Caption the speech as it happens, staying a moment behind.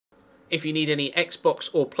If you need any Xbox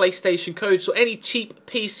or PlayStation codes or any cheap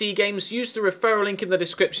PC games, use the referral link in the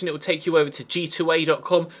description. It will take you over to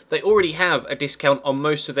g2a.com. They already have a discount on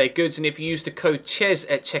most of their goods, and if you use the code CHES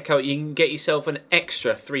at checkout, you can get yourself an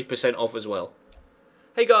extra 3% off as well.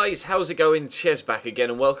 Hey guys, how's it going? Ches back again,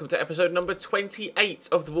 and welcome to episode number 28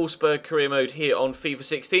 of the Wolfsburg career mode here on FIFA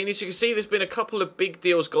 16. As you can see, there's been a couple of big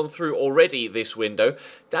deals gone through already this window.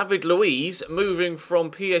 David Luiz moving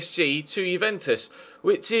from PSG to Juventus,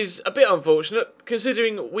 which is a bit unfortunate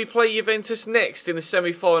considering we play Juventus next in the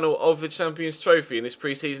semi-final of the Champions Trophy in this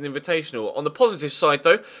pre-season invitational. On the positive side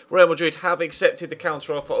though, Real Madrid have accepted the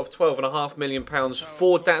counter-offer of £12.5 million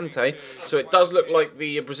for Dante, so it does look like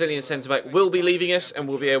the Brazilian centre-back will be leaving us and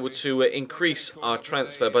we'll be able to increase our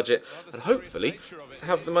transfer budget and hopefully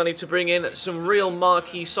have the money to bring in some real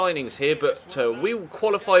marquee signings here. But we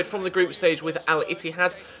qualified from the group stage with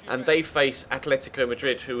Al-Ittihad, and they face Atletico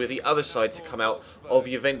Madrid, who are the other side to come out of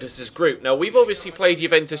Juventus's group. Now, we've obviously played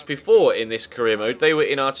Juventus before in this career mode. They were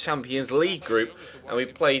in our Champions League group, and we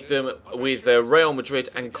played them with Real Madrid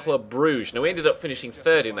and Club Brugge. Now, we ended up finishing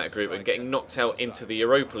third in that group and getting knocked out into the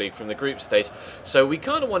Europa League from the group stage. So we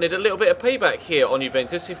kind of wanted a little bit of payback here on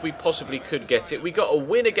Juventus if we possibly could get it. We got a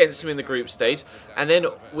win against them in the group stage, and then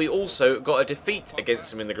we also got a defeat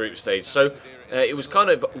against them in the group stage. So it was kind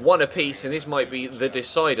of one apiece, and this might be the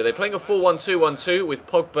decider. They're playing a 4-1-2-1-2 with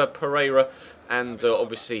Pogba, Pereira, and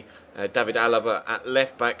obviously David Alaba at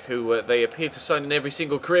left back, who they appear to sign in every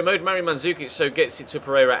single career mode. Mario Mandzukic so gets it to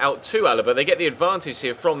Pereira, out to Alaba. They get the advantage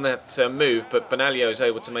here from that move, but Benaglio is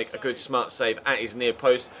able to make a good smart save at his near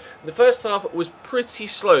post. The first half was pretty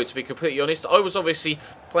slow, to be completely honest. I was obviously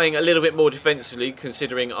playing a little bit more defensively,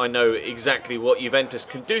 considering I know exactly what Juventus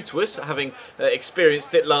can do to us, having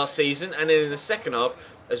experienced it last season. And then in the second half,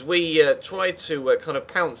 as we tried to kind of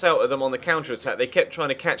pounce out at them on the counter-attack, they kept trying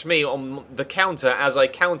to catch me on the counter as I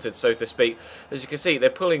countered, so to speak. As you can see, they're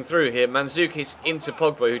pulling through here. Mandzukic into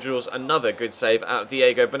Pogba, who draws another good save out of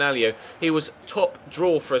Diego Benaglio. He was top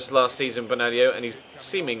draw for us last season, Benaglio, and he's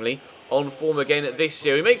seemingly on form again this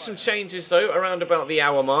year. We made some changes though around about the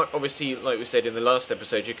hour mark. Obviously, like we said in the last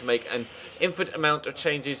episode, you can make an infinite amount of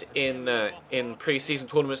changes in pre-season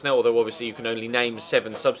tournaments now, although obviously you can only name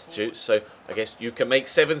 7 substitutes, so I guess you can make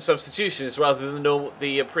 7 substitutions rather than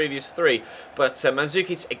the previous 3. But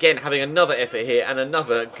Mandzukic again having another effort here and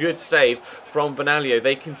another good save from Benaglio.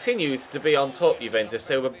 They continued to be on top, Juventus.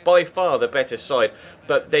 They were by far the better side,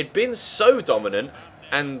 but they'd been so dominant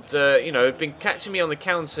and, you know, had been catching me on the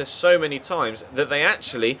counter so many times that they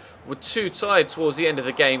actually were too tired towards the end of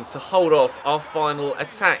the game to hold off our final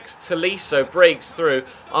attacks. Tolisso breaks through,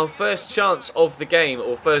 our first chance of the game,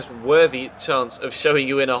 or first worthy chance of showing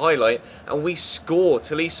you in a highlight, and we score.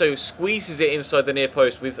 Tolisso squeezes it inside the near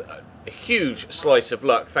post with a huge slice of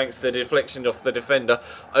luck thanks to the deflection off the defender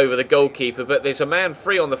over the goalkeeper, but there's a man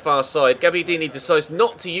free on the far side. Gabbiadini decides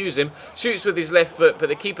not to use him, shoots with his left foot, but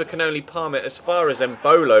the keeper can only palm it as far as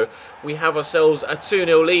Embolo. We have ourselves a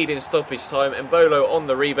 2-0 lead in stoppage time. Embolo on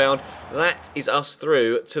the rebound. That is us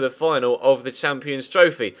through to the final of the Champions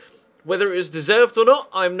Trophy. Whether it was deserved or not,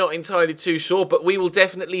 I'm not entirely too sure, but we will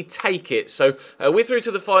definitely take it. So we're through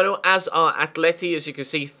to the final, as are Atleti. As you can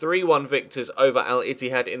see, 3-1 victors over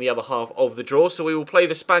Al-Ittihad in the other half of the draw. So we will play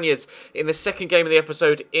the Spaniards in the second game of the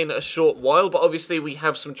episode in a short while. But obviously we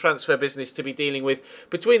have some transfer business to be dealing with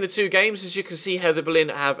between the two games. As you can see, Hertha Berlin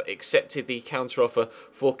have accepted the counter-offer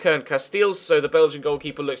for Kern Castells. So the Belgian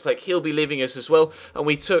goalkeeper looks like he'll be leaving us as well. And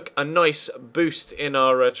we took a nice boost in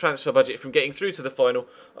our transfer budget from getting through to the final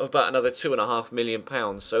of about another £2.5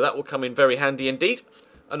 million. So that will come in very handy indeed.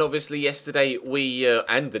 And obviously yesterday we,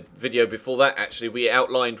 and the video before that actually, we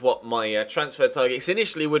outlined what my transfer targets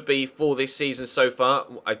initially would be for this season so far.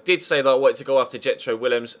 I did say that I wanted to go after Jetro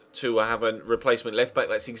Willems to have a replacement left back.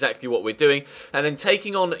 That's exactly what we're doing. And then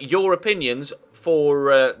taking on your opinions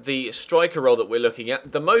for the striker role that we're looking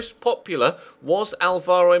at. The most popular was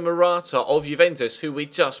Alvaro Morata of Juventus, who we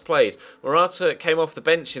just played. Morata came off the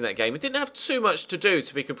bench in that game. It didn't have too much to do,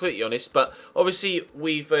 to be completely honest, but obviously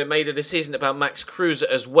we've made a decision about Max Kruse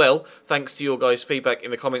as well, thanks to your guys' feedback in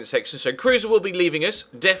the comment section. So Kruse will be leaving us,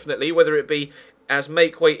 definitely, whether it be as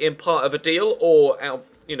make weight in part of a deal or,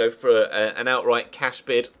 you know, for an outright cash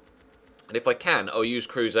bid. And if I can, I'll use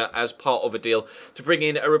Kruse as part of a deal to bring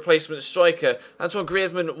in a replacement striker. Antoine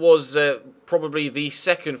Griezmann was probably the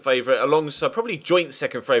second favourite, alongside probably joint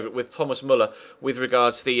second favourite with Thomas Müller with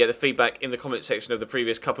regards to the feedback in the comment section of the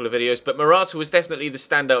previous couple of videos. But Morata was definitely the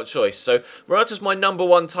standout choice. So Morata's my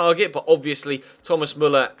 #1 target, but obviously Thomas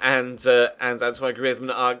Müller and Antoine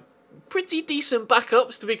Griezmann are pretty decent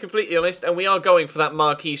backups, to be completely honest, and we are going for that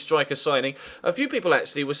marquee striker signing. A few people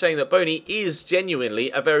actually were saying that Boney is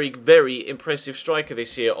genuinely a very, very impressive striker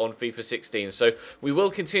this year on FIFA 16, so we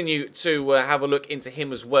will continue to have a look into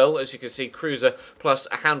him as well. As you can see, Cruiser plus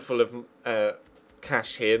a handful of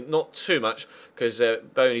cash here, not too much, because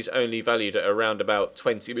Boney's only valued at around about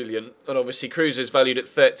 20 million, and obviously Cruiser's valued at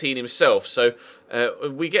 13 himself, so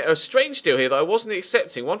we get a strange deal here that I wasn't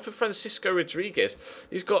accepting. One for Francisco Rodriguez.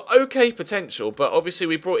 He's got okay potential, but obviously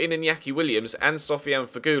we brought in Iñaki Williams and Sofiane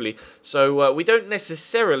Feghouli, so we don't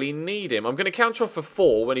necessarily need him. I'm going to counter off for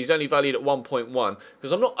 4 when he's only valued at 1.1,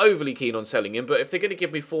 because I'm not overly keen on selling him, but if they're going to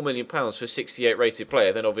give me £4 million for a 68 rated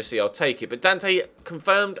player, then obviously I'll take it. But Dante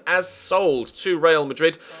confirmed as sold to Real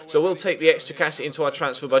Madrid, so we'll take the extra cash into our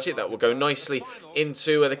transfer budget. That will go nicely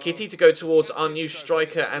into the kitty to go towards our new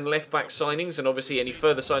striker and left-back signings, and obviously any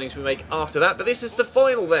further signings we make after that. But this is the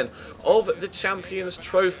final then of the Champions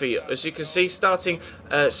Trophy. As you can see, starting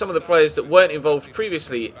some of the players that weren't involved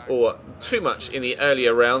previously or too much in the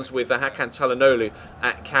earlier rounds, with Hakan Çalhanoğlu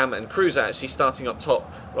at cam and Cruiser actually starting up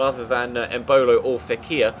top rather than Embolo or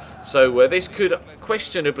Fekir. So this could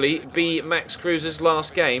questionably be Max Cruiser's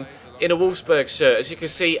last game in a Wolfsburg shirt. As you can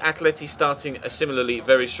see, Atleti starting a similarly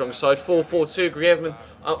very strong side. 4-4-2, Griezmann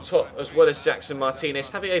up top as well as Jackson Martinez.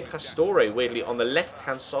 Javier Pastore, weirdly, on the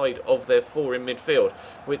left-hand side of their 4 in midfield,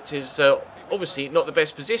 which is obviously not the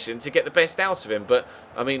best position to get the best out of him, but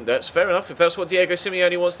I mean, that's fair enough. If that's what Diego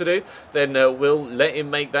Simeone wants to do, then we'll let him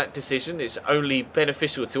make that decision. It's only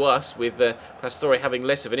beneficial to us, with Pastore having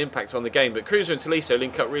less of an impact on the game. But Cruiser and Tolisso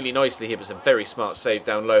link up really nicely here. It was a very smart save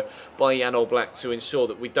down low by Jan Oblak to ensure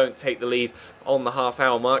that we don't take the lead on the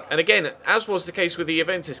half-hour mark. And again, as was the case with the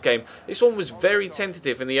Juventus game, this one was very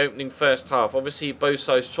tentative in the opening first half. Obviously, both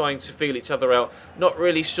sides trying to feel each other out, not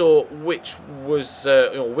really sure which was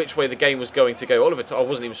which way the game was going to go. I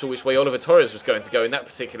wasn't even sure which way Oliver Torres was going to go in that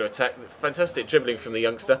particular attack. Fantastic dribbling from the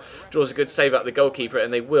youngster, draws a good save out the goalkeeper,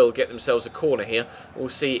 and they will get themselves a corner here. We'll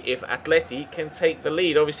see if Atleti can take the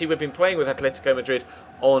lead. Obviously, we've been playing with Atletico Madrid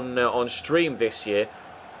on stream this year,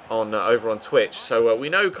 over on Twitch, so we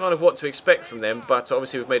know kind of what to expect from them, but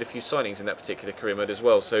obviously we've made a few signings in that particular career mode as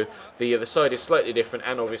well, so the side is slightly different,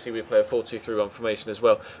 and obviously we play a 4-2-3-1 formation as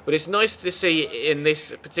well. But it's nice to see in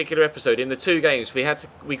this particular episode, in the 2 games,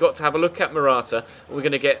 we got to have a look at Morata, and we're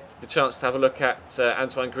going to get the chance to have a look at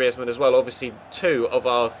Antoine Griezmann as well. Obviously 2 of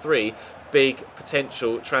our 3 big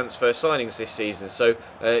potential transfer signings this season, so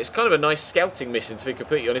it's kind of a nice scouting mission, to be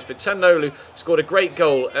completely honest. But Çalhanoğlu scored a great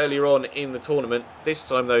goal earlier on in the tournament. This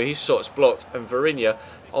time though, his shot's blocked, and Virinha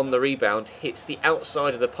on the rebound hits the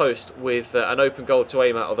outside of the post with an open goal to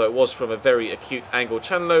aim at, although it was from a very acute angle.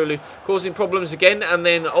 Çalhanoğlu causing problems again, and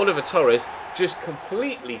then Oliver Torres just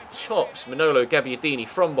completely chops Manolo Gabbiadini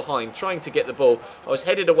from behind, trying to get the ball. I was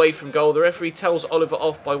headed away from goal. The referee tells Oliver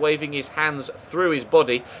off by waving his hands through his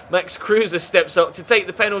body. Max Cruiser steps up to take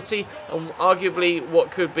the penalty, and arguably what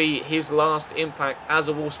could be his last impact as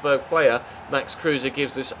a Wolfsburg player. Max Cruiser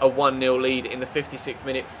gives us a 1-0 lead in the 56th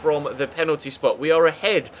minute from the penalty spot. We are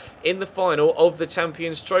ahead in the final of the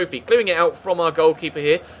Champions Trophy. Clearing it out from our goalkeeper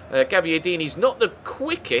here. Gabbiadini's not the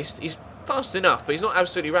quickest. He's fast enough, but he's not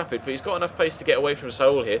absolutely rapid, but he's got enough pace to get away from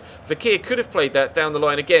Saul here. Fekir could have played that down the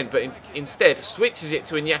line again, but instead switches it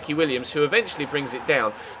to Iñaki Williams, who eventually brings it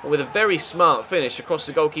down. And with a very smart finish across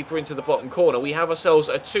the goalkeeper into the bottom corner, we have ourselves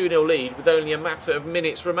a 2-0 lead with only a matter of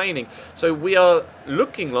minutes remaining. So we are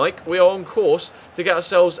looking like we are on course to get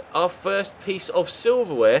ourselves our first piece of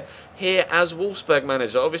silverware here as Wolfsburg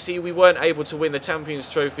manager. Obviously, we weren't able to win the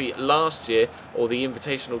Champions Trophy last year, or the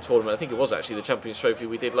Invitational Tournament. I think it was actually the Champions Trophy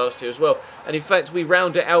we did last year as well. And in fact, we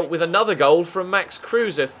round it out with another goal from Max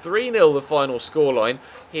Cruiser. 3-0 the final scoreline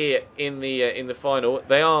here in the final.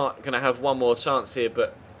 They are going to have one more chance here,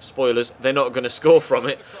 but spoilers, they're not going to score from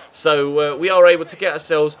it. So we are able to get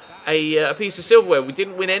ourselves a piece of silverware. We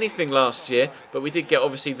didn't win anything last year, but we did get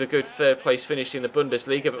obviously the good 3rd place finish in the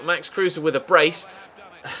Bundesliga. But Max Cruiser with a brace,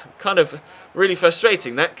 kind of really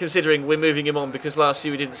frustrating that, considering we're moving him on because last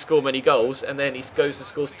year we didn't score many goals, and then he goes and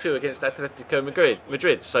scores 2 against Atletico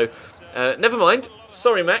Madrid. So never mind.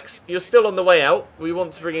 Sorry, Max, you're still on the way out. We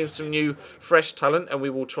want to bring in some new, fresh talent, and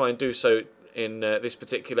we will try and do so in this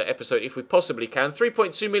particular episode if we possibly can.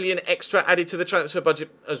 3.2 million extra added to the transfer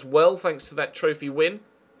budget as well, thanks to that trophy win.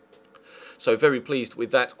 So very pleased with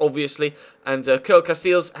that, obviously. And Kurt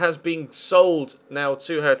Castells has been sold now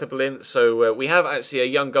to Hertha Berlin. So we have actually a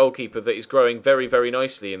young goalkeeper that is growing very, very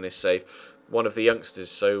nicely in this save. one of the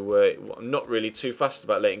youngsters, so I'm not really too fussed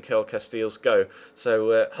about letting Kel Castiles go.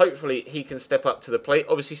 So hopefully he can step up to the plate.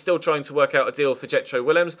 Obviously still trying to work out a deal for Jetro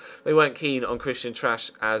Willems. They weren't keen on Christian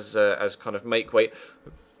Trash as kind of make weight.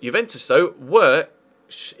 Juventus, though, were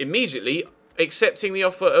immediately accepting the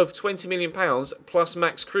offer of £20 million plus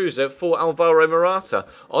Max Kruse for Alvaro Morata.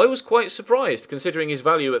 I was quite surprised, considering his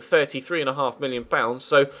value at £33.5 million.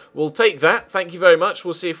 So we'll take that. Thank you very much.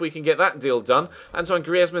 We'll see if we can get that deal done. Antoine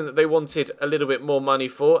Griezmann that they wanted a little bit more money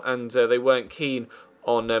for, and they weren't keen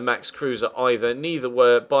on Max Kruse either. Neither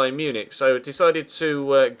were Bayern Munich. So decided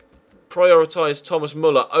to prioritise Thomas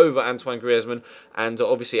Muller over Antoine Griezmann, and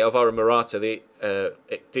obviously Alvaro Morata. The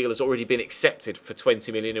deal has already been accepted for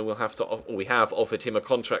 £20 million, and we have offered him a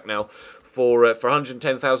contract now for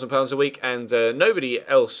 £110,000 a week, and nobody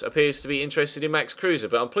else appears to be interested in Max Kruse,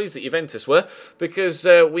 but I'm pleased that Juventus were, because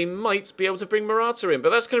we might be able to bring Morata in. But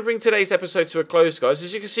that's going to bring today's episode to a close, guys.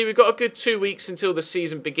 As you can see, we've got a good 2 weeks until the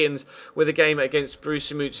season begins with a game against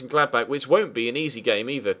Borussia Mönchengladbach, which won't be an easy game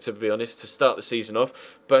either, to be honest, to start the season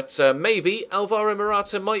off. But maybe Alvaro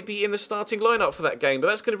Morata might be in the starting lineup for that game. But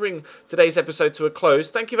that's going to bring today's episode to a close.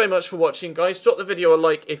 Thank you very much for watching, guys. Drop the video a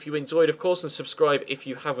like if you enjoyed, of course, and subscribe if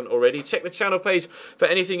you haven't already. Check the channel page for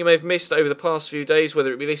anything you may have missed over the past few days,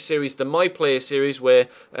 whether it be this series, the My Player series, where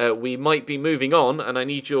we might be moving on, and I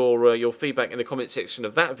need your feedback in the comment section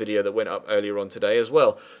of that video that went up earlier on today as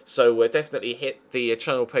well. So definitely hit the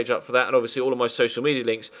channel page up for that, and obviously all of my social media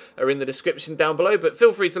links are in the description down below. But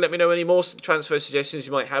feel free to let me know any more transfer suggestions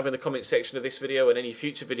you might have in the comment section of this video and any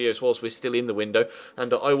future videos whilst we're still in the window,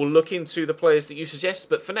 and I will look into the players that you suggest.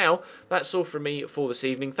 But for now, that's all from me for this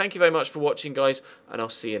evening. Thank you very much for watching, guys, and I'll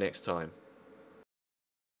see you next time.